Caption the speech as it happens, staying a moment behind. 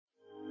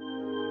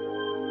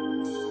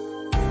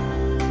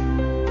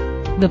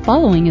The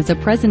following is a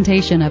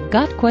presentation of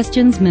Got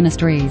Questions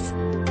Ministries.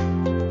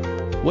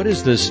 What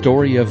is the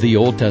story of the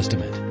Old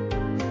Testament?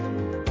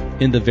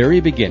 In the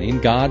very beginning,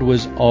 God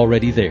was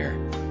already there.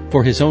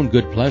 For His own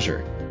good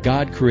pleasure,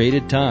 God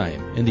created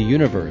time and the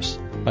universe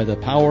by the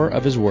power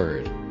of His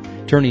Word,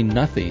 turning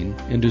nothing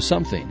into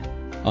something.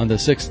 On the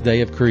sixth day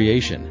of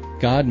creation,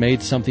 God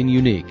made something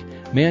unique,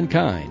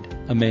 mankind,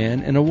 a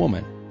man and a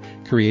woman,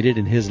 created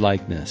in His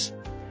likeness.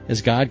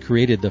 As God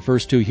created the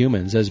first two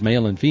humans as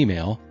male and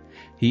female,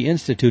 He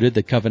instituted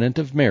the covenant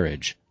of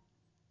marriage.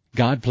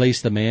 God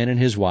placed the man and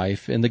his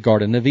wife in the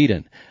Garden of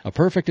Eden, a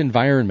perfect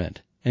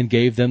environment, and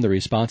gave them the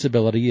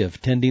responsibility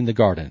of tending the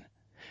garden.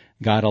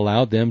 God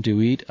allowed them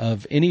to eat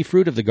of any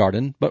fruit of the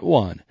garden but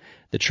one.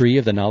 The tree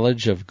of the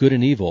knowledge of good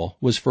and evil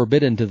was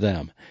forbidden to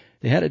them.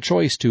 They had a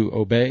choice to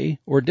obey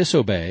or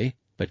disobey,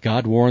 but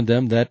God warned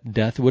them that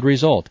death would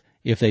result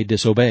if they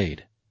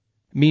disobeyed.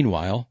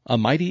 Meanwhile, a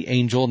mighty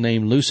angel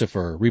named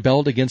Lucifer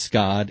rebelled against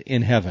God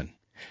in heaven.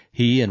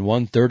 He and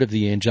 1/3 of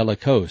the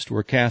angelic host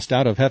were cast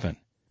out of heaven.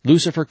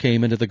 Lucifer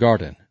came into the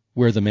garden,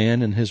 where the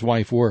man and his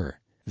wife were.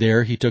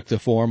 There he took the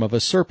form of a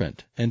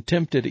serpent and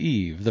tempted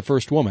Eve, the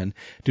first woman,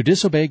 to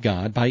disobey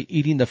God by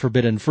eating the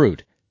forbidden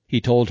fruit.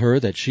 He told her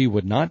that she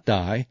would not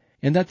die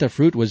and that the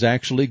fruit was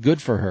actually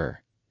good for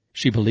her.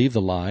 She believed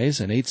the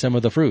lies and ate some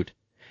of the fruit.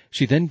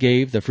 She then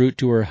gave the fruit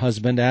to her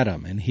husband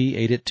Adam, and he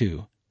ate it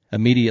too.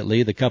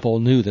 Immediately the couple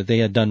knew that they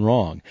had done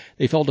wrong.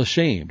 They felt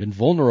ashamed and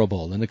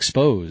vulnerable and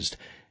exposed.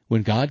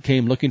 When God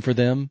came looking for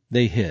them,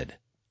 they hid.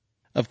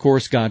 Of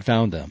course, God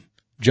found them.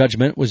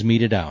 Judgment was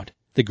meted out.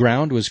 The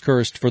ground was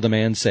cursed for the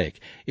man's sake.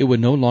 It would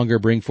no longer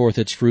bring forth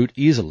its fruit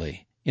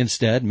easily.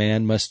 Instead,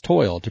 man must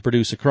toil to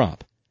produce a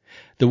crop.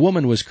 The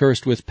woman was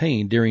cursed with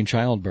pain during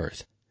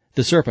childbirth.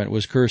 The serpent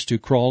was cursed to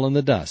crawl in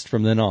the dust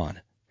from then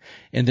on.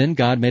 And then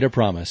God made a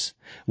promise.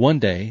 One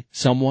day,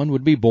 someone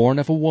would be born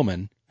of a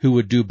woman who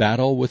would do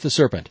battle with the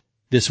serpent.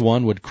 This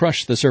one would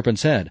crush the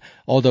serpent's head,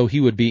 although he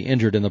would be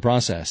injured in the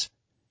process.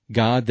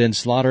 God then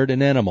slaughtered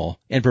an animal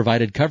and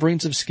provided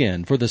coverings of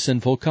skin for the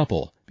sinful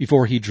couple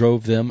before He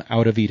drove them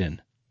out of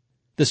Eden.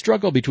 The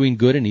struggle between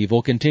good and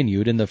evil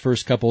continued in the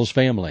first couple's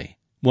family.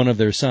 One of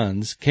their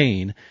sons,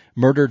 Cain,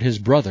 murdered his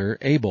brother,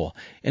 Abel,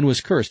 and was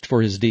cursed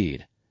for his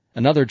deed.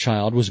 Another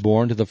child was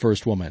born to the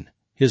first woman.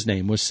 His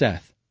name was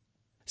Seth.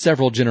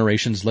 Several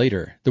generations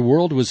later, the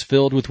world was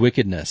filled with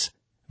wickedness.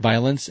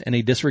 Violence and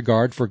a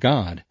disregard for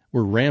God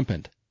were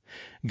rampant.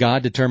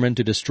 God determined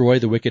to destroy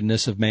the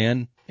wickedness of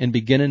man and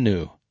begin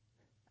anew.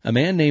 A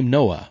man named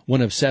Noah,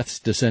 one of Seth's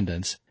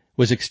descendants,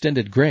 was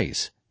extended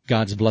grace,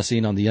 God's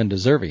blessing on the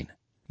undeserving.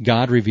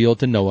 God revealed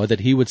to Noah that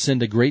He would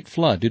send a great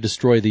flood to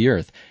destroy the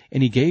earth,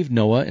 and He gave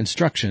Noah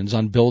instructions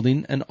on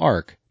building an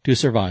ark to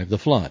survive the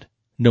flood.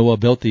 Noah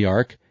built the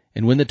ark,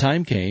 and when the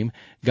time came,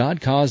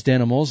 God caused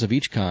animals of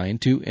each kind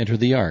to enter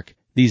the ark.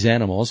 These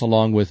animals,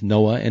 along with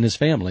Noah and his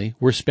family,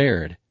 were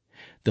spared.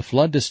 The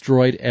flood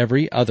destroyed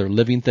every other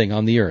living thing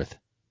on the earth.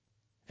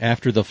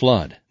 After the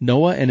flood,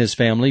 Noah and his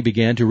family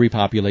began to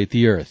repopulate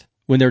the earth.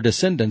 When their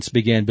descendants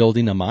began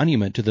building a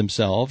monument to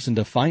themselves in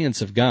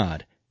defiance of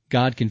God,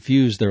 God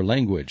confused their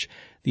language.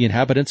 The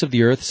inhabitants of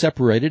the earth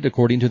separated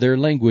according to their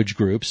language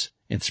groups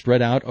and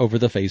spread out over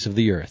the face of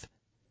the earth.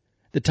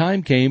 The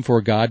time came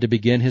for God to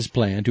begin His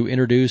plan to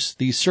introduce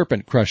the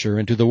serpent crusher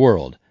into the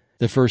world.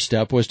 The first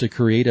step was to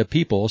create a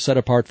people set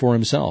apart for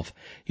Himself.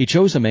 He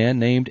chose a man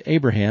named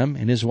Abraham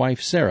and his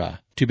wife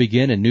Sarah to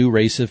begin a new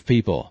race of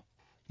people.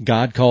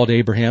 God called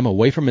Abraham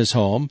away from his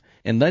home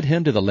and led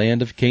him to the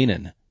land of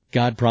Canaan.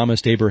 God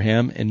promised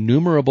Abraham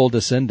innumerable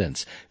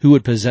descendants who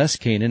would possess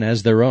Canaan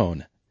as their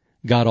own.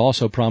 God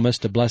also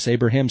promised to bless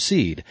Abraham's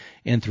seed,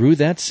 and through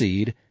that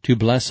seed to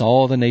bless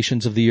all the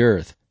nations of the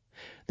earth.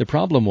 The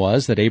problem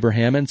was that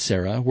Abraham and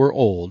Sarah were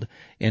old,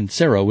 and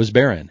Sarah was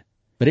barren.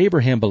 But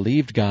Abraham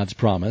believed God's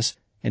promise,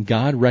 and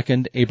God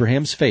reckoned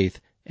Abraham's faith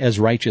as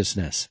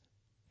righteousness.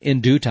 In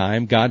due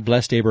time, God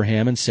blessed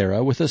Abraham and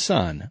Sarah with a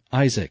son,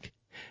 Isaac.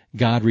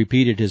 God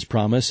repeated His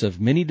promise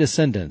of many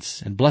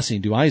descendants and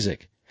blessing to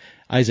Isaac.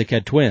 Isaac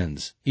had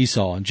twins,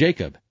 Esau and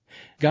Jacob.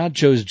 God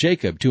chose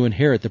Jacob to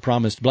inherit the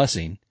promised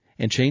blessing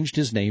and changed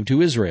his name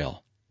to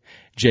Israel.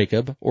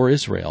 Jacob, or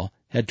Israel,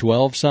 had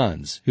 12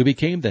 sons, who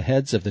became the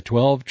heads of the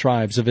 12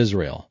 tribes of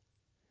Israel.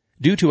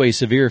 Due to a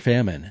severe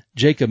famine,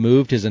 Jacob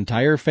moved his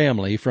entire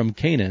family from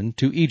Canaan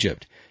to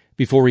Egypt.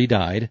 Before he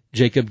died,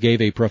 Jacob gave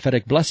a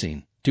prophetic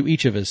blessing to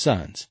each of his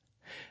sons.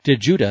 To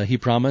Judah he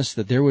promised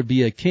that there would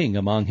be a king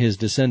among his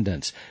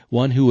descendants,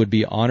 one who would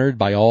be honored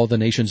by all the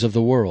nations of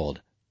the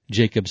world.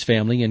 Jacob's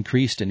family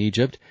increased in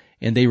Egypt,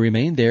 and they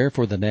remained there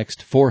for the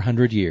next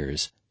 400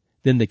 years.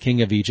 Then the king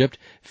of Egypt,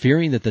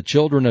 fearing that the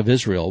children of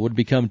Israel would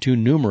become too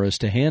numerous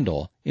to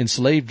handle,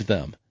 enslaved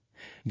them.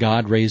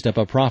 God raised up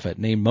a prophet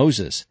named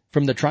Moses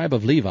from the tribe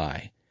of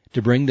Levi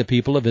to bring the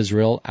people of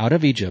Israel out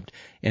of Egypt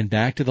and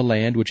back to the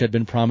land which had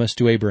been promised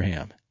to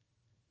Abraham.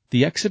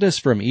 The exodus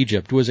from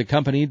Egypt was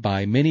accompanied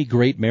by many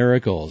great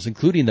miracles,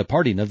 including the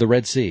parting of the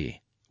Red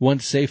Sea.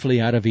 Once safely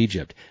out of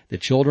Egypt, the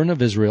children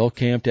of Israel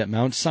camped at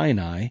Mount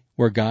Sinai,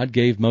 where God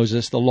gave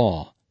Moses the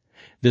law.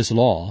 This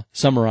law,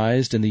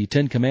 summarized in the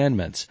Ten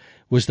Commandments,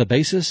 was the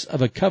basis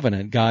of a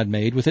covenant God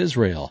made with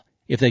Israel.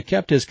 If they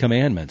kept His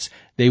commandments,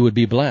 they would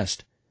be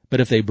blessed, but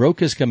if they broke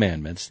His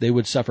commandments, they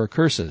would suffer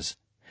curses.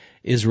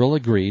 Israel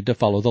agreed to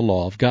follow the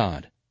law of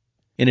God.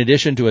 In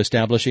addition to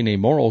establishing a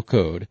moral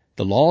code,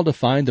 the law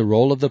defined the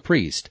role of the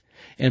priest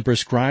and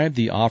prescribed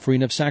the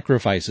offering of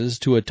sacrifices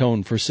to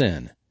atone for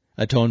sin.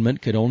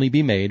 Atonement could only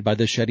be made by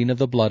the shedding of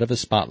the blood of a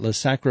spotless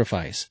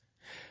sacrifice.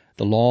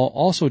 The law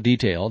also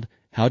detailed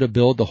how to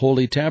build the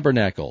holy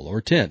tabernacle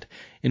or tent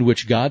in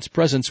which God's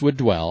presence would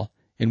dwell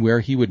and where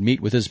He would meet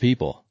with His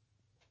people.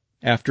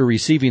 After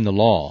receiving the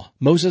law,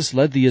 Moses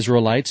led the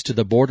Israelites to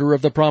the border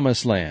of the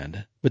Promised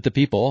Land, but the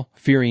people,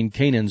 fearing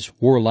Canaan's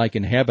warlike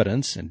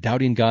inhabitants and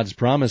doubting God's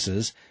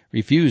promises,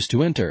 refused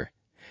to enter.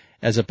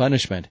 As a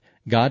punishment,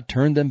 God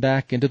turned them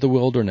back into the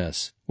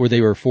wilderness, where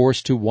they were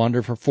forced to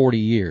wander for 40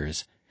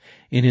 years.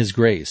 In His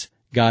grace,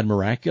 God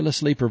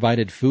miraculously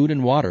provided food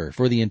and water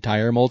for the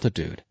entire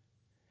multitude.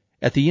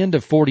 At the end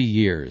of 40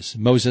 years,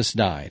 Moses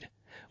died.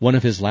 One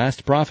of his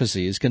last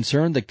prophecies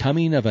concerned the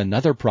coming of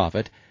another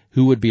prophet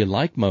who would be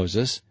like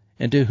Moses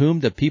and to whom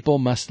the people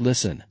must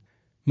listen.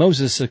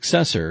 Moses'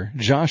 successor,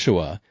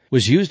 Joshua,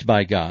 was used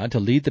by God to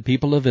lead the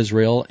people of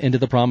Israel into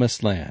the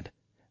Promised Land.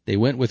 They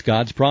went with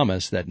God's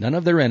promise that none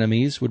of their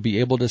enemies would be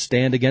able to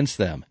stand against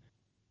them.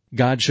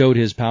 God showed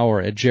His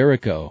power at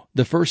Jericho,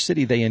 the first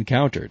city they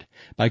encountered,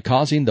 by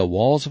causing the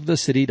walls of the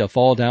city to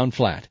fall down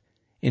flat.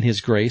 In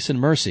His grace and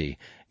mercy,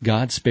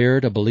 God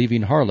spared a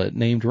believing harlot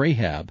named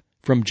Rahab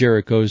from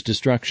Jericho's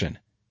destruction.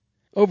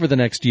 Over the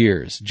next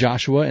years,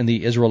 Joshua and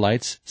the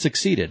Israelites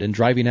succeeded in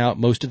driving out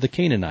most of the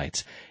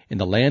Canaanites, and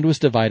the land was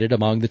divided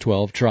among the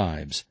 12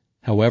 tribes.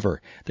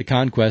 However, the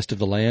conquest of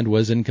the land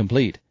was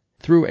incomplete.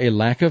 Through a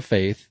lack of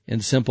faith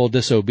and simple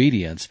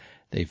disobedience,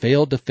 they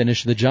failed to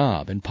finish the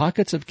job, and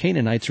pockets of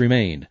Canaanites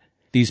remained.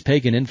 These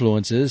pagan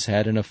influences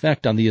had an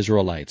effect on the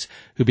Israelites,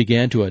 who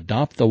began to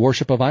adopt the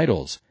worship of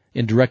idols,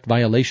 in direct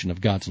violation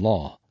of God's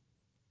law.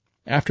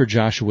 After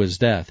Joshua's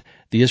death,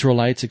 the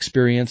Israelites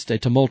experienced a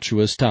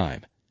tumultuous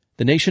time.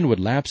 The nation would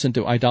lapse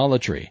into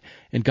idolatry,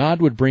 and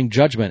God would bring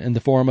judgment in the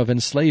form of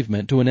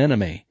enslavement to an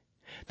enemy.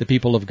 The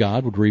people of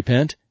God would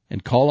repent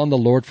and call on the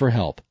Lord for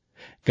help.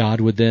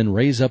 God would then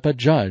raise up a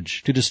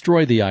judge to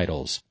destroy the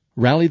idols,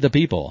 rally the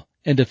people,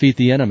 and defeat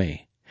the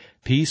enemy.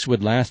 Peace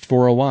would last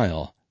for a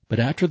while, but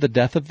after the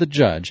death of the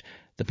judge,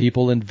 the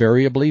people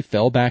invariably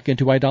fell back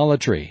into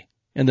idolatry,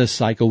 and the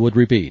cycle would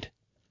repeat.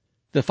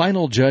 The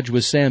final judge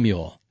was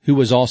Samuel, who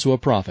was also a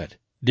prophet.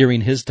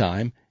 During his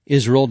time,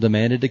 Israel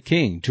demanded a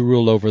king to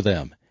rule over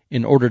them,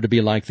 in order to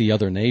be like the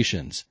other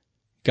nations.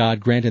 God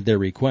granted their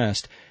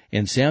request,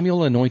 and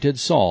Samuel anointed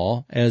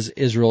Saul as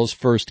Israel's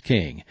first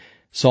king.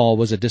 Saul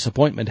was a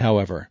disappointment,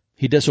 however.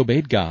 He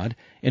disobeyed God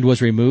and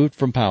was removed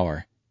from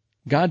power.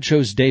 God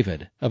chose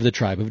David of the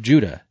tribe of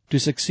Judah to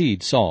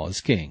succeed Saul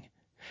as king.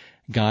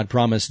 God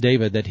promised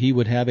David that he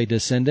would have a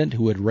descendant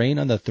who would reign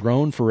on the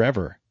throne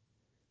forever.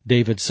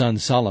 David's son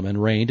Solomon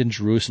reigned in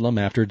Jerusalem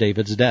after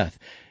David's death.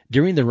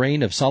 During the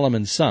reign of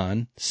Solomon's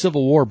son,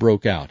 civil war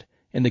broke out,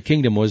 and the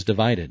kingdom was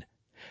divided.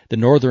 The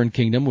northern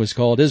kingdom was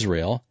called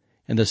Israel,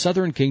 and the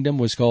southern kingdom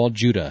was called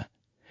Judah.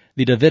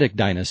 The Davidic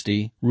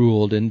dynasty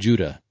ruled in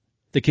Judah.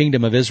 The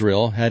kingdom of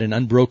Israel had an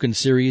unbroken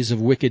series of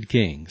wicked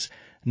kings.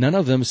 None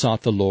of them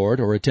sought the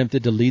Lord or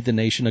attempted to lead the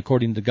nation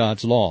according to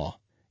God's law.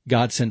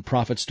 God sent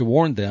prophets to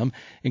warn them,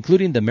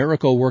 including the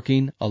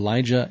miracle-working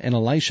Elijah and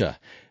Elisha,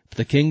 but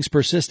the kings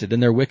persisted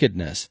in their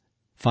wickedness.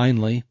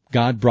 Finally,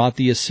 God brought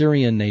the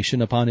Assyrian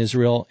nation upon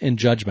Israel in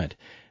judgment.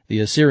 The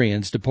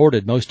Assyrians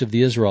deported most of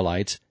the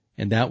Israelites,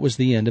 and that was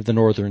the end of the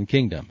northern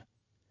kingdom.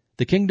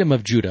 The kingdom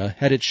of Judah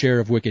had its share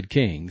of wicked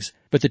kings,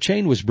 but the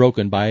chain was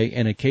broken by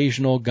an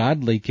occasional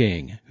godly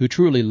king who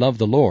truly loved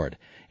the Lord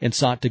and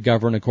sought to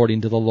govern according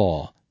to the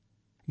law.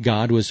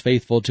 God was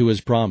faithful to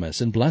His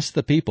promise and blessed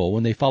the people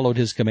when they followed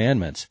His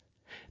commandments.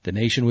 The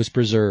nation was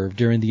preserved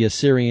during the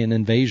Assyrian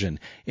invasion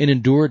and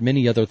endured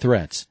many other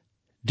threats.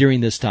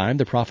 During this time,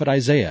 the prophet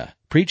Isaiah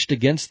preached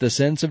against the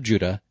sins of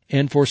Judah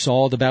and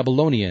foresaw the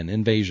Babylonian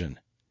invasion.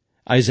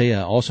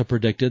 Isaiah also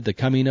predicted the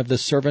coming of the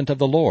servant of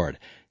the Lord.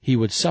 He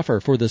would suffer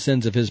for the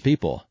sins of his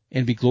people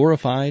and be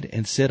glorified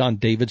and sit on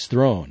David's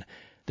throne.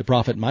 The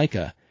prophet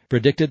Micah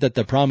predicted that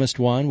the promised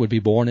one would be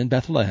born in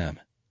Bethlehem.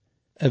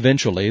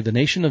 Eventually, the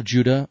nation of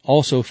Judah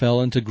also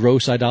fell into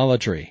gross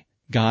idolatry.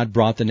 God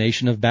brought the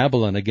nation of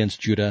Babylon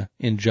against Judah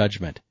in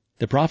judgment.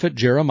 The prophet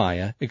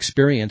Jeremiah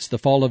experienced the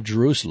fall of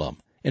Jerusalem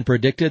and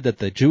predicted that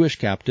the Jewish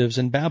captives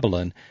in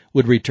Babylon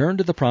would return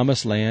to the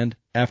Promised Land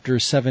after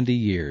 70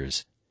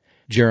 years.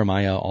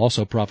 Jeremiah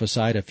also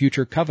prophesied a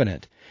future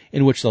covenant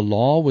in which the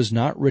law was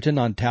not written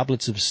on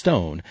tablets of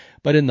stone,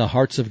 but in the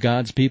hearts of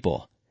God's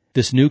people.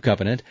 This new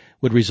covenant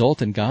would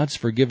result in God's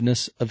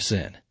forgiveness of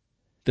sin.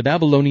 The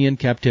Babylonian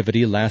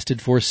captivity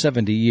lasted for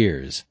 70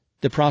 years.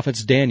 The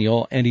prophets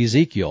Daniel and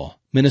Ezekiel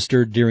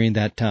ministered during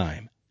that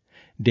time.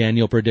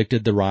 Daniel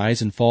predicted the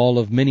rise and fall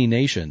of many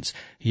nations.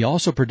 He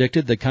also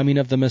predicted the coming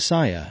of the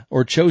Messiah,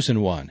 or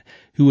chosen one,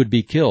 who would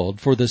be killed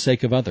for the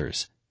sake of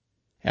others.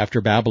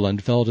 After Babylon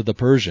fell to the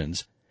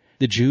Persians,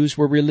 the Jews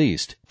were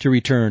released to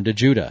return to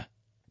Judah.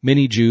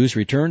 Many Jews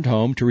returned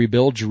home to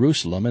rebuild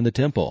Jerusalem and the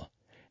temple.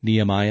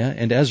 Nehemiah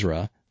and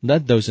Ezra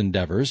led those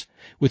endeavors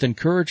with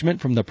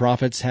encouragement from the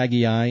prophets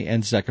Haggai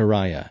and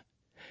Zechariah.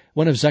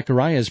 One of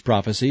Zechariah's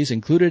prophecies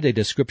included a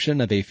description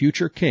of a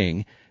future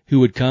king who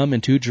would come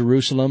into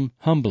Jerusalem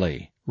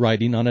humbly,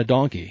 riding on a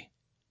donkey.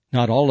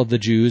 Not all of the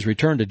Jews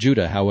returned to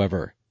Judah,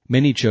 however.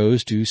 Many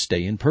chose to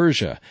stay in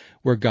Persia,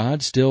 where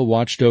God still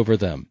watched over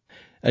them.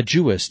 A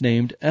Jewess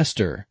named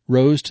Esther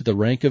rose to the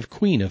rank of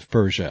Queen of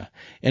Persia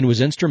and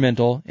was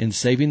instrumental in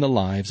saving the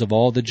lives of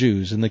all the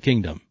Jews in the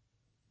kingdom.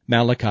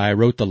 Malachi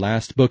wrote the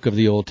last book of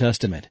the Old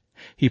Testament.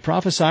 He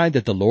prophesied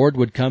that the Lord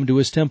would come to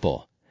his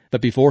temple,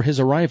 but before his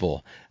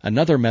arrival,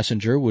 another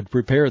messenger would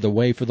prepare the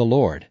way for the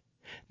Lord.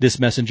 This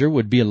messenger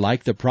would be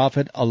like the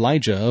prophet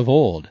Elijah of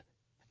old.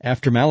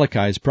 After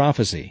Malachi's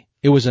prophecy,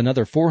 it was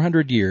another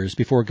 400 years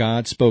before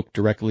God spoke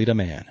directly to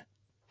man.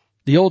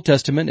 The Old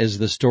Testament is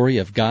the story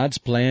of God's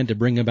plan to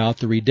bring about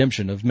the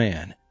redemption of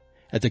man.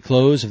 At the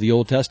close of the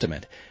Old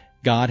Testament,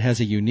 God has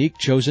a unique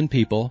chosen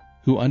people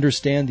who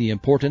understand the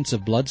importance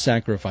of blood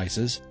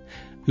sacrifices,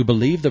 who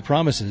believe the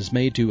promises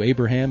made to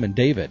Abraham and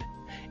David,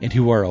 and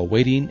who are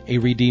awaiting a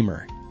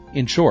Redeemer.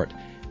 In short,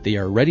 they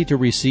are ready to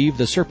receive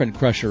the serpent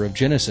crusher of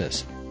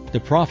Genesis, the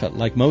prophet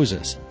like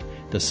Moses,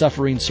 the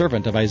suffering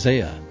servant of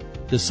Isaiah,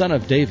 the son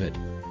of David,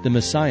 the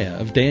Messiah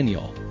of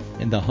Daniel,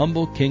 and the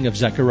humble king of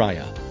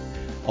Zechariah,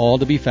 all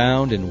to be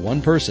found in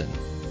one person,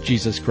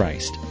 Jesus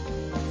Christ.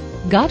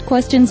 Got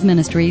Questions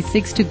Ministry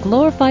seeks to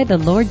glorify the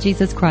Lord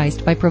Jesus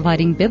Christ by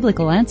providing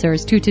biblical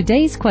answers to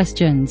today's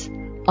questions.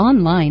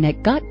 Online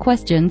at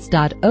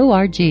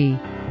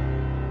GotQuestions.org.